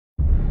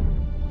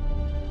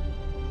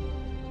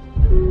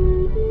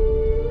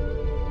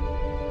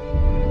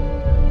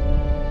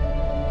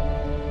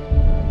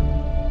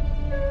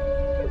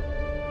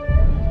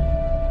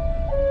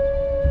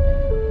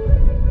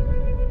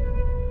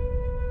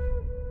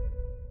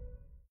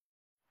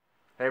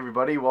Hey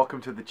everybody,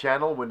 welcome to the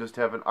channel, Windows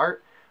to Heaven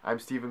Art. I'm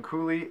Stephen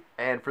Cooley,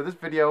 and for this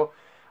video,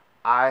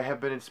 I have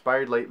been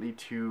inspired lately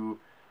to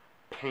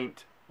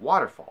paint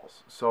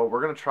waterfalls. So we're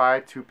going to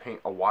try to paint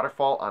a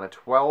waterfall on a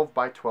 12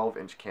 by 12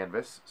 inch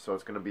canvas. So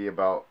it's going to be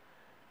about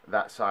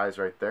that size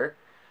right there.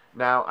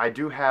 Now, I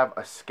do have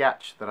a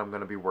sketch that I'm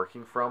going to be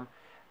working from,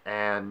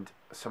 and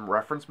some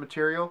reference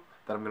material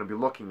that I'm going to be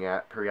looking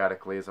at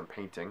periodically as I'm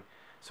painting.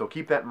 So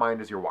keep that in mind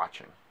as you're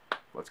watching.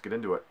 Let's get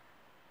into it.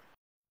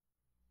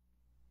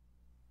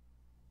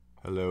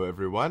 Hello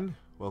everyone,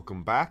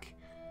 welcome back.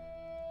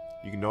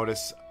 You can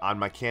notice on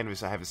my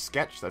canvas I have a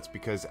sketch. That's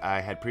because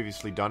I had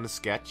previously done a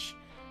sketch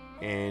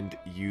and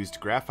used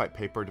graphite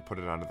paper to put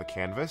it onto the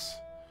canvas.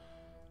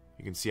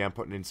 You can see I'm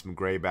putting in some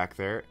gray back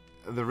there.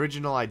 The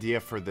original idea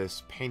for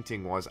this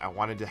painting was I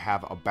wanted to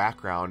have a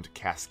background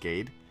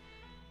cascade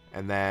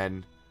and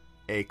then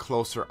a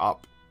closer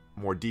up,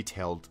 more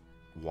detailed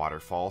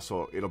waterfall.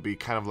 So it'll be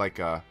kind of like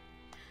a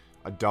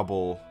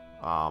double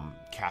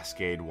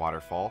cascade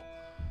waterfall.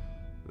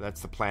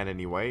 That's the plan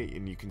anyway,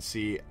 and you can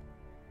see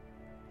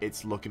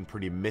it's looking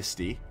pretty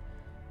misty.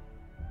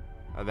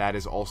 That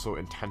is also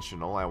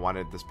intentional. I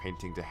wanted this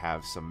painting to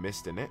have some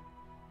mist in it.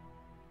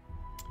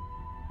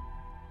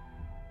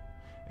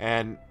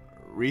 And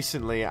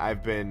recently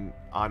I've been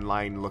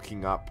online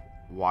looking up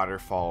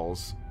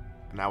waterfalls,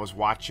 and I was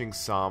watching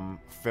some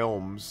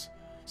films,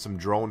 some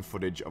drone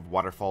footage of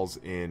waterfalls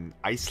in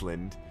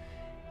Iceland,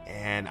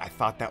 and I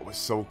thought that was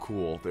so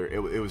cool.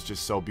 It was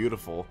just so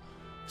beautiful,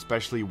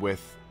 especially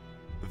with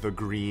the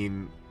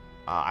green,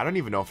 I don't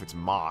even know if it's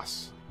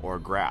moss or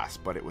grass,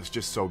 but it was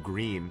just so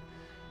green,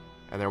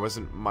 and there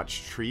wasn't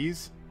much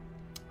trees,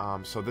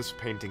 so this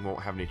painting won't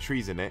have any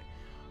trees in it,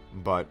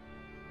 but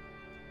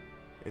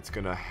it's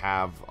gonna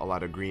have a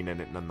lot of green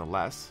in it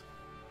nonetheless.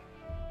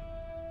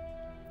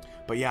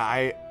 But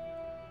yeah,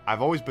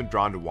 I've always been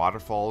drawn to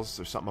waterfalls.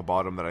 There's something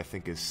about them that I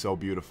think is so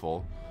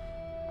beautiful.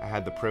 I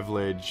had the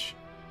privilege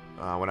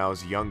when I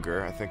was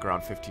younger, I think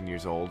around 15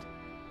 years old,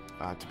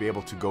 to be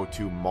able to go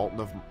to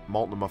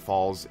Multnomah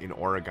Falls in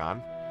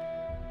Oregon.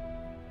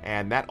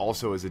 And that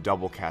also is a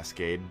double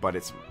cascade, but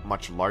it's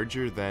much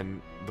larger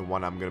than the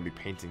one I'm going to be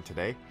painting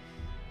today.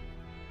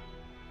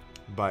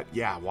 But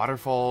yeah,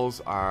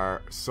 waterfalls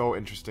are so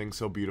interesting,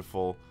 so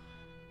beautiful.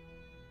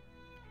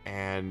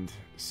 And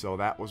so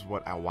that was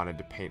what I wanted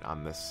to paint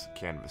on this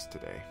canvas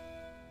today.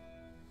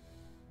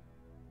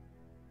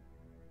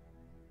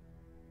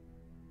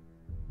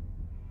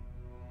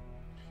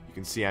 You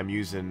can see I'm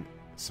using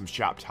some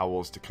shop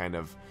towels to kind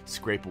of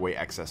scrape away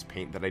excess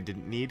paint that I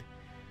didn't need.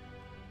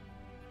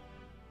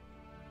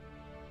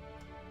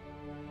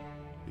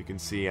 You can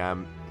see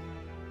I'm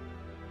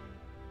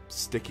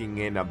sticking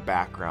in a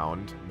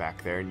background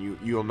back there, and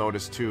you'll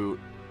notice too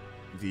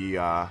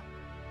the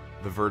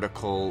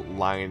vertical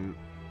line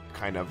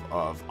kind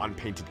of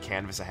unpainted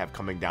canvas I have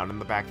coming down in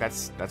the back.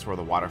 That's where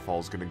the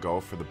waterfall is going to go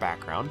for the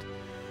background,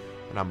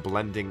 and I'm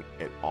blending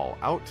it all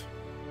out.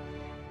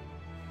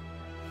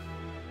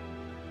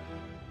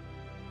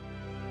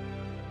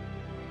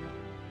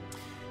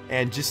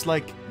 And just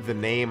like the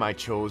name I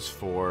chose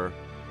for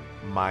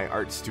my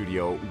art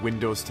studio,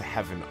 Windows to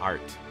Heaven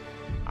Art,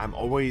 I'm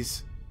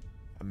always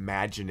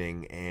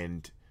imagining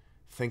and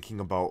thinking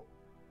about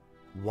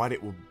what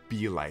it will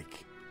be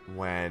like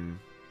when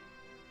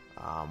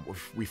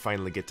we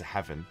finally get to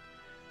heaven.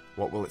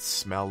 What will it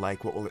smell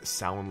like? What will it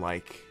sound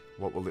like?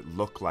 What will it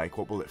look like?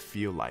 What will it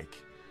feel like?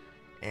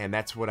 And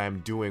that's what I'm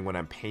doing when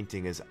I'm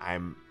painting, is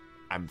I'm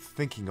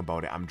thinking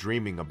about it. I'm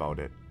dreaming about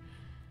it.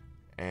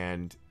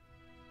 And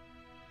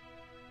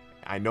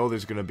I know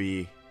there's going to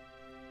be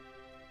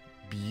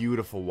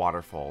beautiful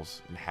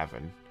waterfalls in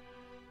heaven,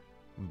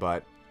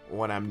 but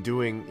when I'm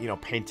doing,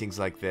 paintings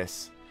like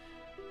this,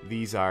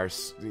 these are,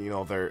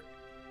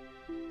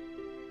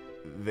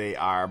 they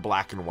are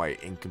black and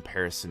white in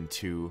comparison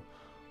to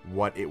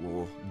what it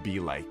will be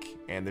like.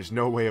 And there's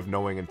no way of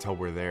knowing until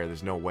we're there.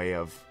 There's no way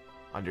of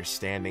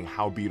understanding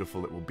how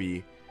beautiful it will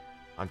be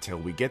until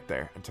we get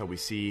there, until we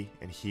see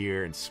and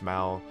hear and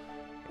smell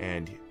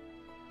and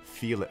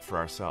feel it for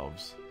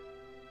ourselves.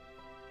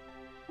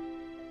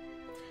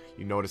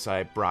 You notice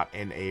I brought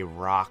in a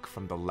rock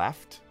from the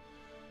left,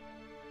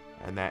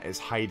 and that is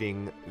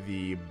hiding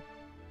the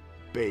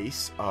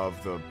base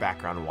of the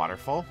background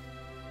waterfall.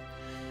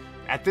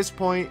 At this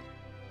point,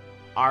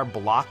 our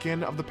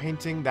block-in of the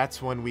painting,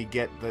 that's when we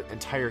get the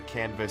entire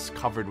canvas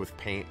covered with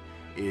paint,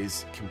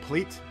 is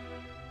complete.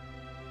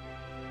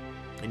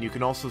 And you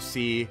can also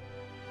see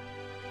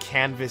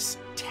canvas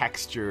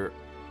texture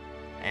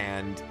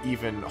and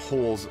even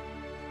holes,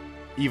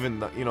 even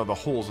the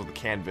holes of the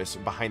canvas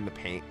behind the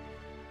paint.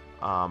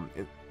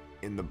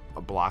 In the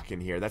block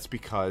in here. That's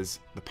because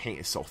the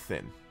paint is so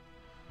thin.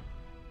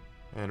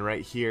 And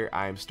right here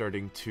I'm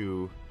starting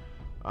to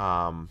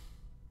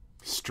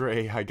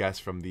stray, I guess,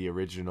 from the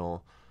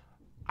original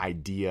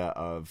idea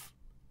of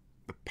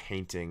the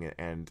painting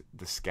and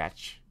the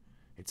sketch.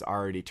 It's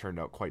already turned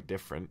out quite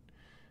different.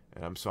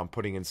 So I'm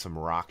putting in some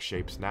rock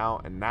shapes now,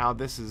 and now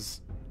this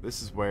is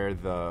where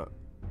the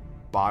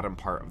bottom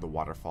part of the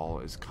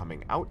waterfall is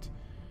coming out.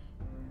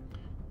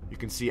 You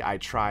can see I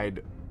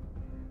tried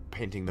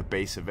painting the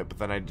base of it, but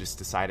then I just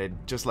decided,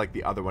 just like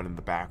the other one in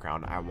the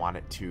background, I want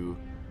it to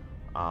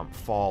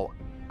fall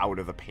out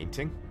of the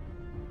painting.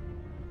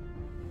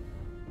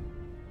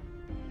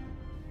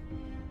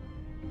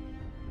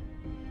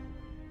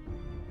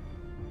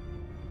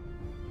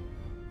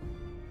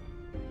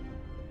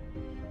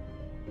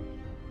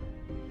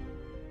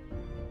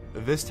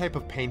 This type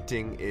of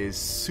painting is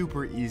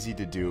super easy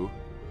to do.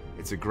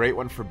 It's a great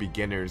one for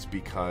beginners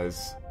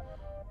because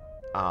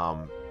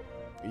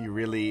you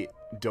really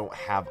don't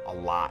have a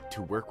lot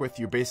to work with.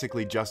 You're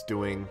basically just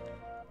doing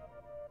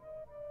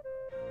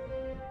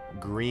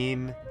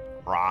green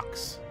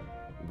rocks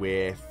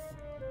with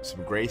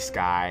some gray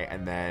sky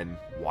and then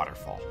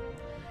waterfall.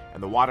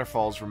 And the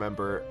waterfalls,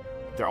 remember,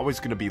 they're always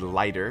going to be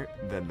lighter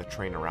than the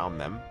terrain around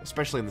them,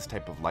 especially in this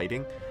type of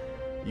lighting.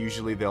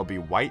 Usually they'll be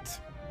white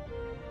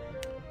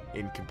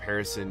in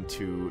comparison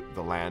to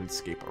the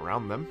landscape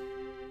around them.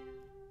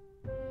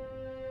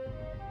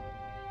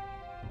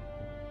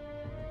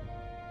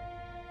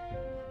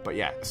 But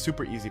yeah,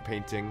 super easy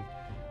painting.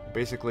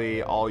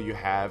 Basically, all you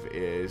have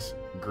is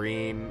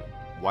green,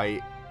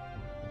 white,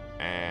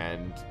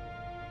 and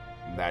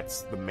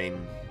that's the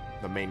main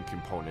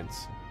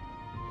components.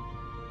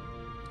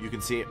 You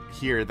can see it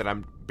here that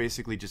I'm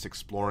basically just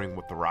exploring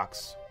what the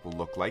rocks will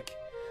look like.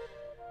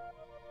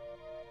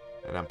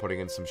 And I'm putting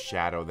in some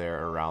shadow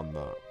there around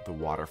the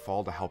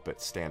waterfall to help it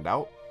stand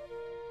out.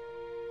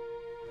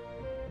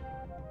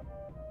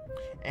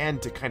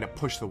 And to kind of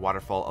push the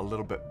waterfall a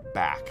little bit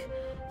back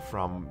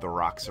from the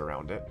rocks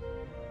around it.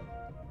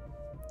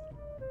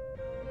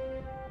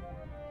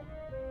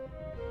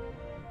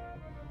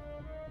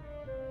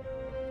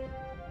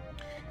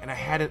 And I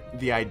had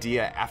the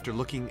idea after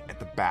looking at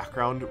the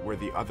background where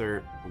the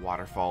other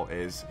waterfall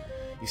is.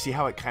 You see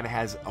how it kind of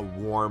has a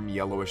warm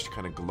yellowish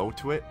kind of glow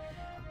to it?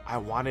 I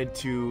wanted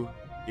to,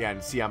 yeah,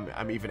 and see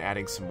I'm even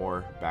adding some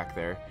more back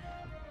there.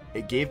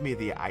 It gave me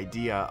the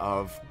idea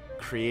of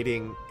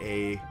creating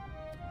a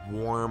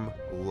warm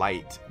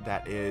light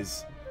that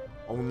is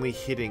only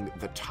hitting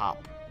the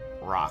top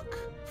rock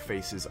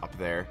faces up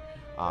there,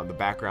 the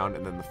background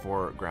and then the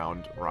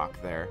foreground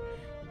rock there.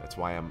 That's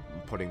why I'm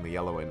putting the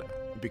yellow in,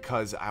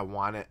 because I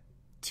want it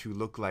to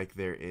look like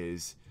there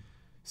is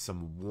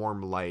some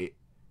warm light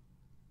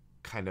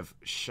kind of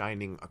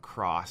shining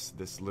across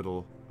this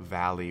little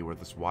valley where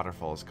this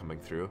waterfall is coming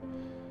through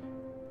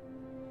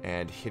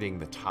and hitting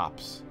the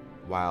tops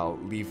while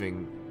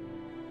leaving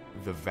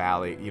the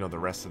valley, you know, the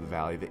rest of the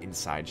valley, the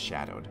inside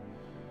shadowed.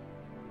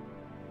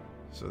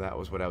 So that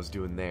was what I was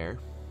doing there.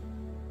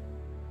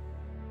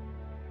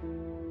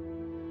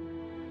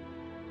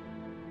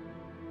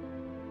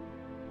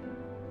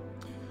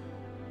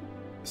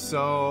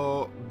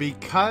 So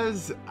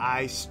because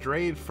I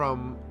strayed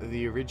from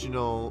the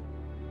original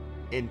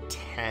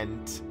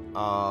intent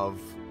of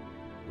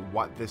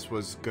what this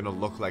was going to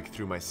look like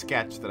through my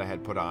sketch that I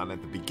had put on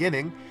at the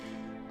beginning,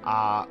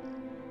 all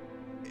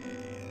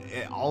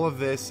of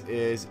this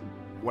is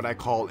what I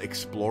call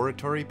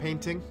exploratory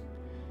painting.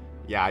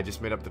 Yeah, I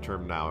just made up the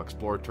term now,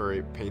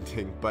 exploratory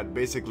painting, but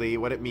basically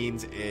what it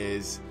means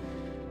is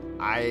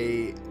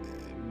I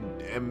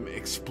am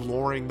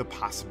exploring the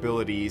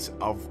possibilities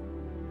of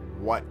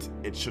what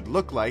it should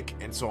look like,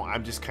 and so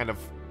I'm just kind of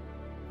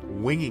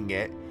winging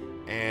it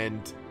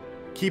and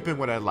keeping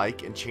what I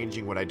like and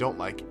changing what I don't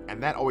like,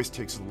 and that always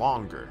takes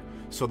longer.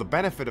 So the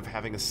benefit of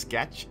having a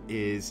sketch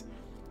is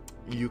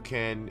you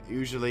can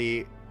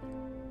usually,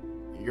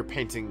 your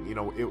painting, you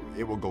know,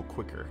 it will go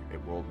quicker.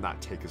 It will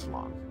not take as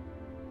long.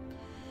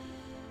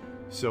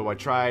 So I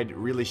tried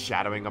really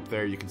shadowing up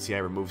there. You can see I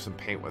removed some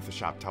paint with a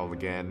shop towel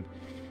again,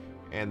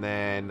 and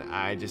then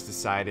I just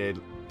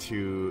decided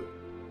to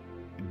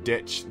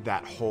ditch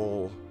that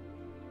whole,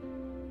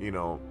 you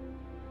know,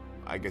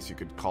 I guess you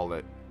could call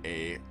it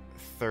a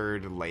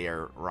third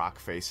layer rock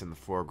face in the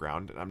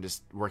foreground, and I'm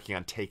just working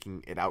on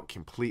taking it out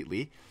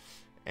completely.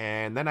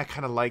 And then I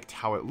kind of liked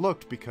how it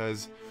looked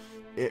because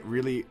it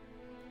really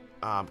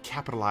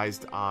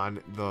capitalized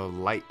on the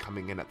light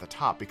coming in at the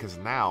top, because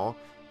now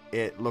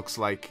it looks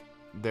like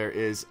there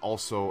is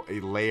also a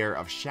layer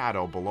of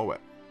shadow below it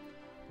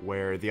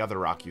where the other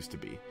rock used to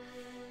be.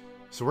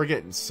 So we're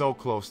getting so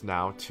close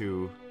now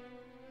to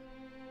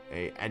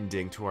a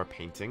ending to our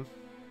painting.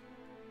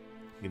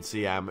 You can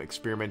see I'm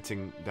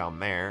experimenting down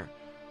there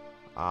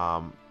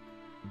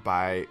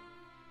by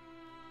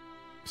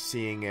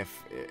seeing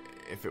if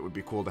it would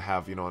be cool to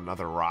have, you know,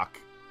 another rock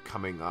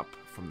coming up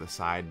from the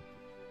side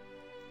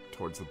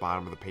towards the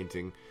bottom of the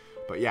painting.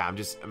 But yeah,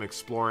 I'm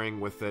exploring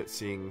with it,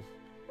 seeing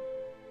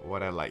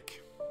what I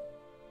like.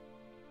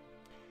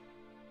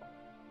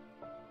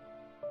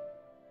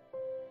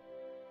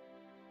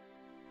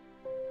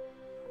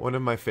 One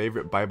of my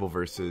favorite Bible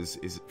verses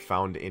is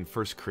found in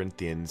 1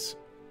 Corinthians,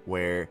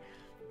 where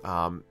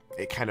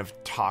it kind of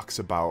talks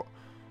about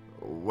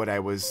what I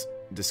was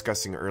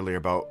discussing earlier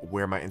about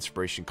where my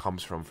inspiration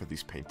comes from for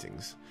these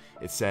paintings.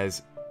 It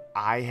says,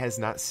 "Eye has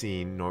not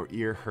seen, nor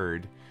ear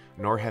heard,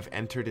 nor have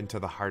entered into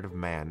the heart of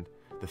man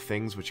the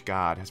things which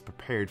God has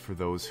prepared for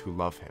those who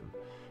love him.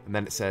 And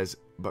then it says,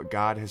 but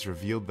God has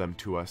revealed them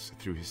to us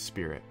through his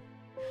Spirit.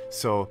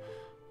 So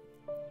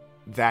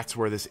that's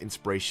where this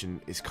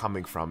inspiration is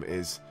coming from,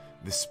 is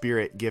the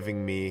Spirit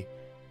giving me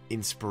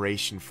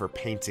inspiration for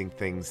painting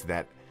things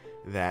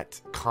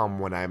that come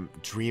when I'm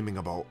dreaming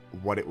about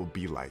what it will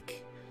be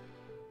like.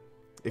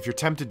 If you're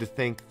tempted to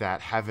think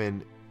that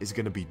heaven is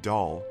going to be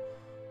dull,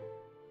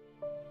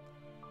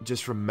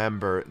 just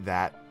remember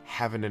that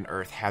heaven and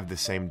earth have the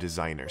same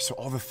designer. So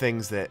all the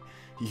things that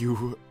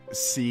you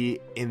see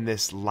in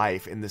this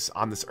life,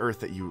 on this earth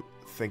that you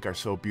think are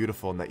so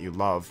beautiful and that you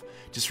love,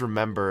 just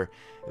remember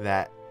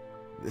that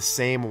the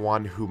same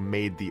one who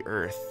made the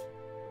earth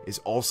is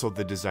also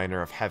the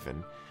designer of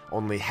heaven,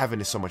 only heaven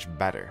is so much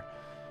better.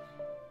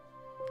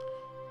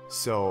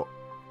 So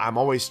I'm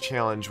always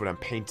challenged when I'm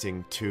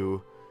painting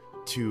to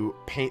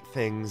paint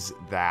things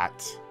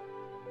that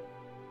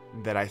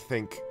I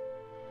think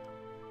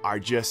are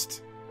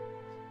just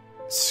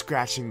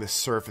scratching the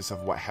surface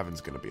of what heaven's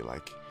going to be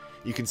like.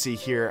 You can see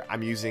here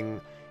I'm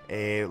using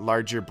a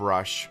larger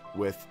brush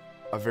with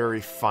a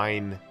very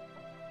fine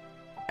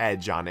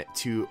edge on it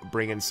to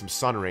bring in some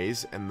sun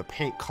rays, and the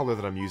paint color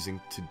that I'm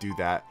using to do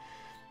that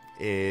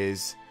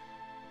is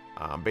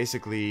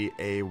basically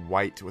a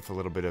white with a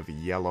little bit of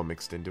yellow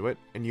mixed into it.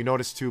 And you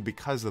notice too,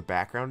 because the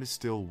background is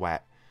still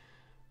wet,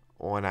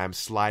 when I'm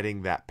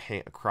sliding that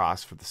paint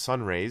across for the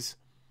sun rays,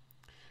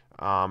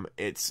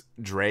 it's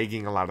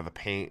dragging a lot of the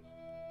paint,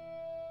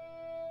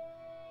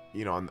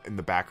 you know, in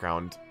the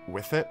background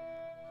with it.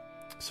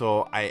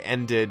 So I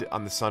ended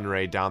on the sun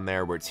ray down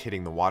there where it's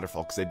hitting the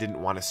waterfall, because I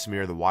didn't want to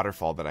smear the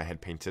waterfall that I had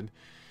painted.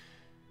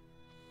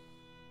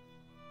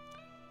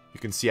 You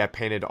can see I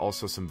painted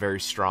also some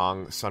very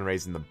strong sun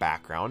rays in the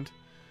background.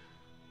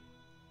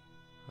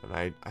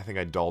 And I think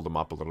I dulled them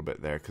up a little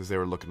bit there, because they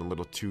were looking a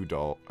little too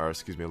dull, or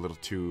excuse me, a little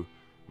too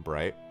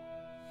bright.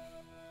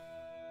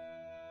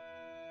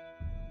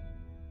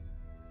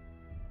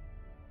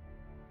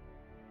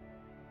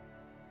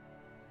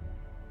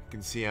 You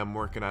can see I'm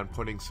working on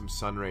putting some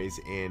sun rays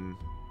in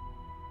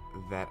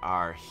that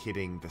are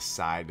hitting the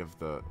side of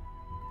the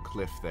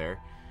cliff there.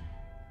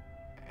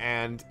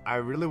 And I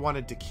really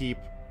wanted to keep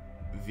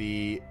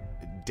the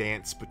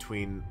dance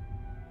between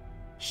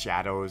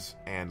shadows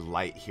and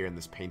light here in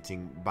this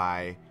painting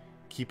by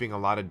keeping a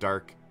lot of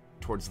dark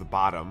towards the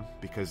bottom,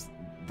 because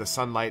the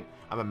sunlight,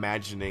 I'm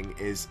imagining,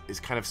 is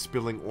kind of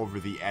spilling over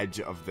the edge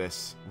of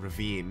this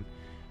ravine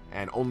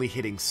and only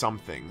hitting some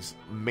things,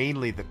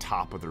 mainly the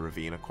top of the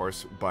ravine, of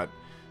course, but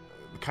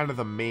kind of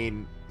the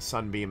main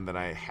sunbeam that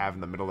I have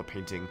in the middle of the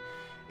painting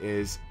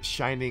is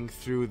shining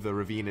through the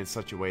ravine in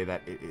such a way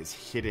that it is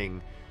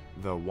hitting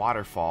the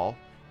waterfall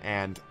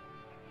and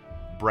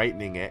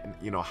brightening it,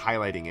 you know,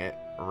 highlighting it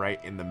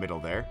right in the middle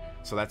there.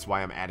 So that's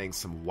why I'm adding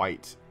some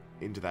white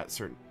into that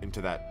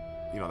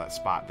you know, that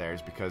spot there,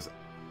 is because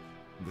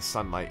the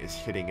sunlight is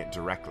hitting it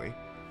directly.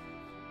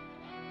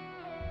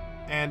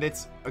 And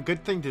it's a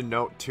good thing to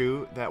note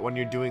too that when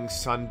you're doing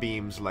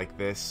sunbeams like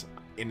this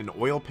in an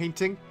oil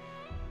painting,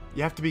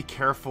 you have to be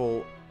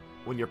careful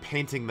when you're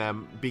painting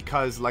them,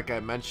 because like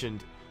I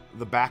mentioned,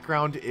 the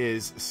background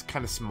is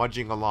kind of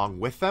smudging along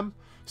with them.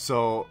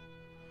 So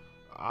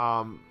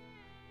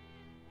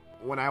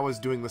when I was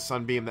doing the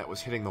sunbeam that was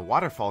hitting the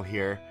waterfall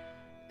here,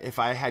 if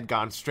I had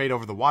gone straight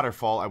over the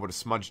waterfall, I would have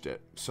smudged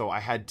it. So I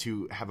had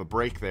to have a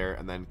break there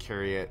and then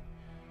carry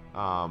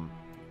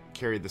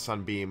the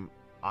sunbeam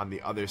on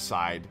the other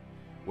side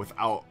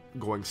without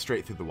going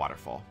straight through the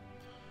waterfall,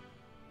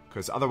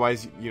 because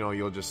otherwise, you know,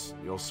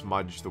 you'll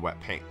smudge the wet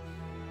paint.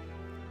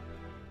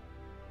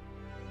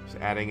 So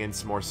adding in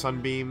some more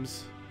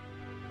sunbeams,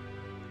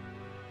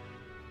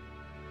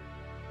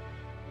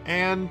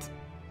 and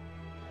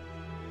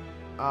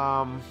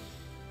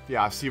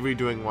yeah, I see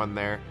redoing one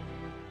there.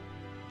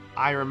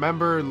 I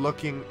remember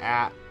looking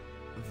at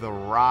the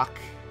rock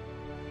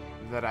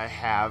that I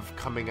have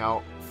coming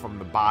out from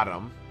the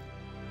bottom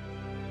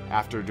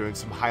after doing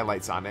some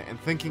highlights on it and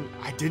thinking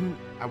I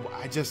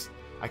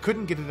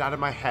couldn't get it out of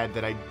my head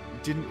that I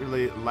didn't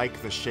really like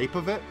the shape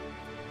of it.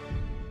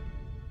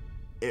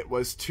 It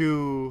was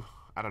too,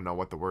 I don't know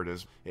what the word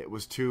is. It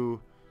was too,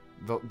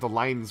 the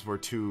lines were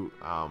too,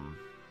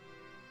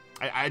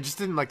 I just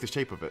didn't like the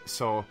shape of it.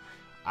 So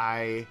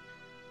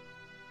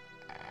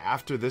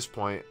after this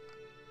point,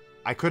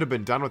 I could have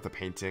been done with the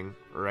painting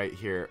right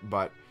here,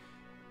 but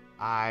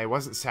I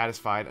wasn't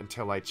satisfied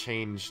until I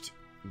changed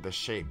the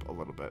shape a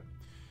little bit.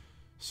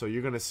 So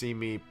you're going to see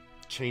me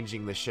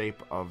changing the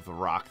shape of the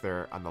rock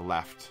there on the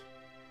left.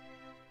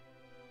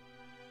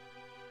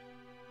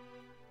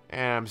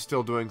 And I'm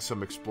still doing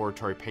some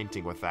exploratory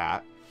painting with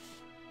that.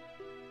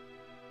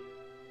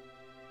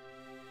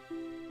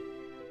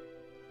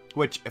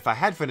 Which, if I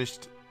had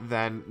finished,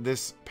 then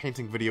this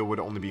painting video would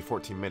only be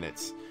 14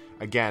 minutes.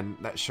 Again,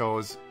 that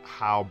shows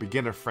how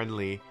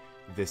beginner-friendly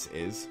this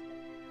is.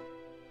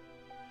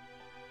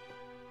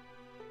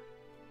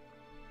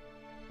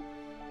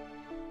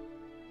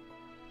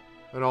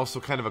 And also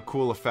kind of a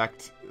cool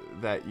effect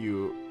that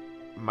you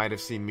might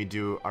have seen me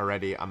do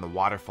already on the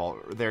waterfall.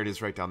 There it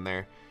is right down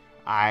there.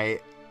 I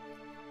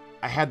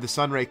I had the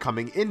sun ray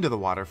coming into the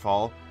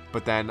waterfall,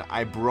 but then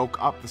I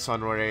broke up the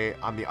sun ray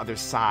on the other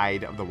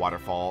side of the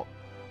waterfall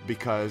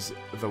because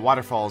the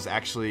waterfall is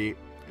actually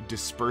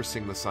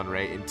dispersing the sun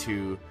ray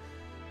into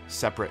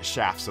separate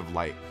shafts of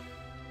light.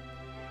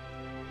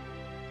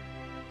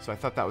 So I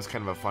thought that was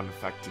kind of a fun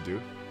effect to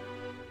do.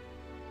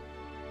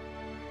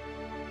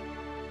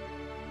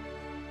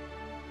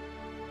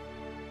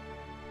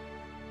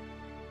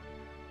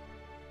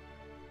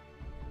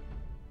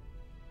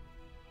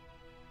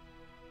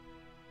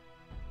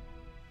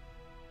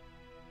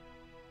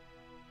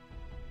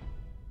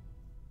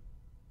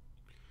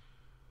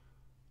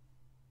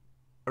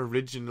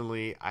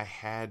 Originally, I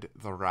had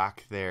the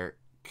rock there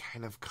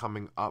kind of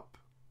coming up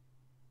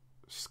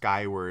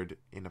skyward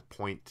in a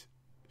point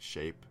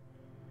shape.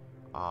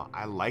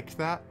 I liked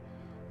that,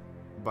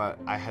 but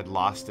I had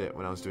lost it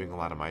when I was doing a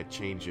lot of my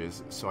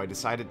changes, so I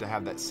decided to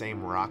have that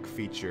same rock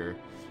feature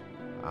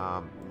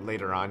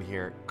later on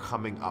here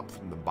coming up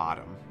from the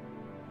bottom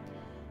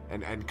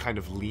and kind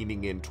of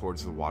leaning in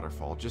towards the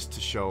waterfall just to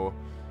show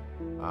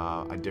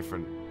a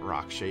different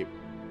rock shape.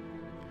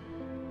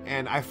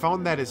 And I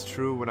found that is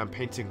true when I'm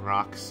painting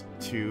rocks,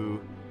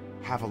 to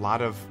have a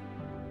lot of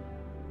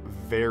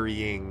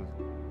varying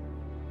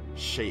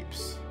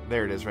shapes.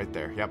 There it is right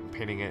there. Yep, I'm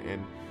painting it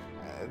in.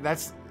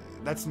 That's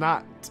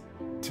not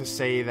to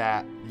say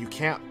that you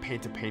can't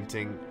paint a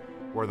painting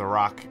where the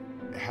rock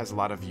has a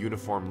lot of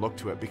uniform look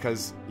to it,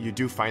 because you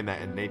do find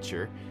that in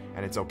nature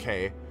and it's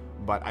okay.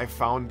 But I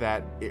found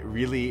that it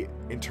really,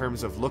 in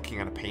terms of looking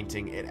at a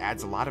painting, it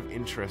adds a lot of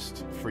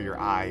interest for your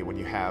eye when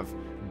you have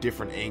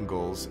different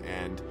angles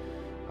and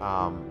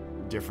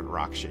different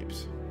rock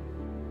shapes.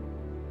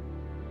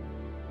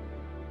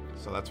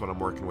 So that's what I'm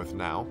working with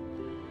now.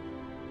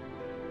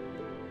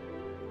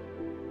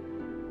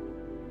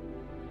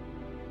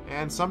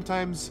 And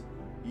sometimes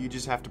you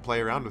just have to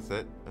play around with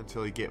it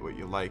until you get what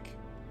you like,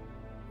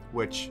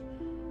 which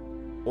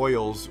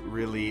oils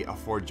really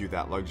afford you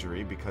that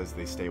luxury because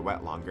they stay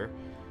wet longer.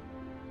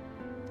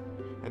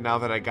 And now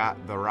that I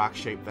got the rock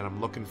shape that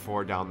I'm looking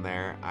for down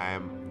there,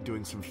 I'm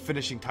doing some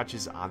finishing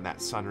touches on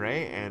that sun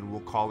ray, and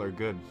we'll call her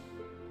good.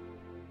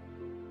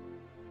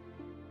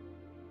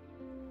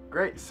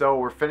 Great, so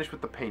we're finished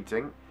with the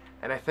painting,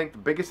 and I think the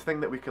biggest thing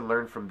that we can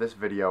learn from this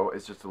video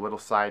is just a little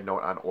side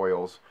note on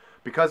oils.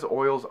 Because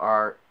oils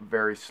are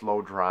very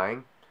slow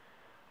drying,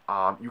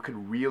 you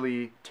can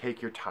really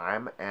take your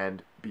time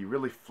and be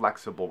really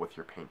flexible with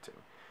your painting.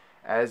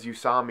 As you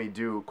saw me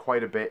do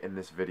quite a bit in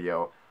this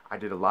video, I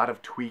did a lot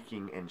of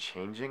tweaking and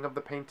changing of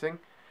the painting.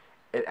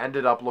 It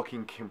ended up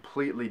looking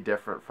completely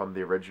different from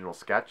the original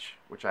sketch,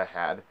 which I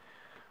had,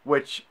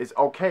 which is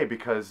okay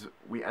because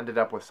we ended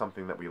up with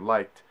something that we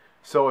liked.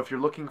 So if you're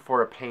looking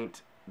for a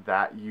paint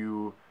that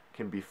you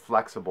can be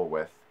flexible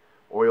with,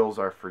 oils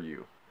are for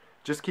you.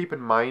 Just keep in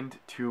mind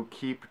to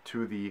keep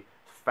to the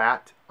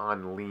fat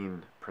on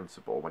lean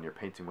principle when you're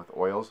painting with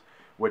oils,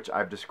 which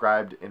I've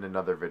described in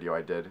another video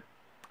I did.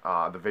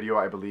 The video,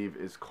 I believe,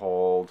 is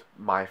called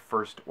My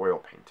First Oil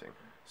Painting,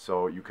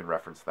 so you can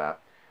reference that.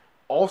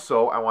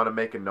 Also, I want to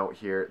make a note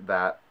here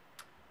that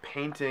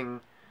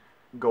painting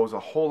goes a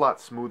whole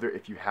lot smoother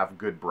if you have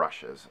good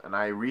brushes. And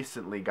I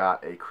recently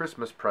got a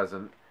Christmas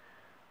present,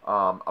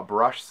 a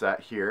brush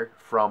set here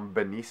from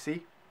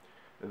Benici.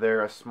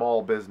 They're a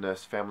small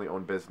business,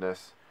 family-owned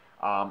business.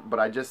 But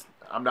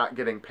I'm not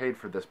getting paid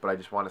for this, but I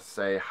just want to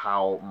say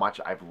how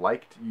much I've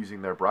liked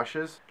using their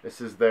brushes.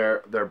 This is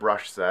their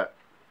brush set.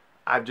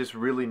 I've just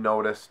really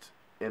noticed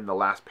in the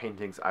last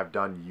paintings I've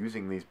done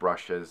using these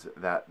brushes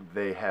that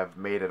they have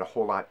made it a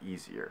whole lot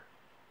easier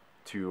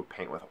to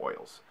paint with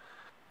oils.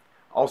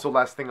 Also,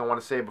 last thing I want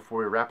to say before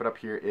we wrap it up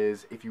here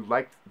is, if you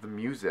liked the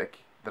music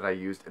that I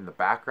used in the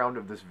background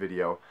of this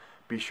video,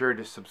 be sure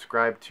to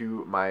subscribe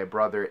to my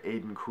brother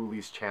Aiden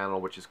Cooley's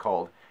channel, which is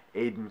called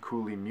Aiden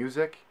Cooley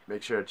Music.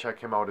 Make sure to check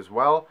him out as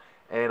well.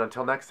 And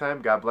until next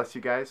time, God bless you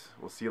guys.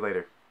 We'll see you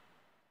later.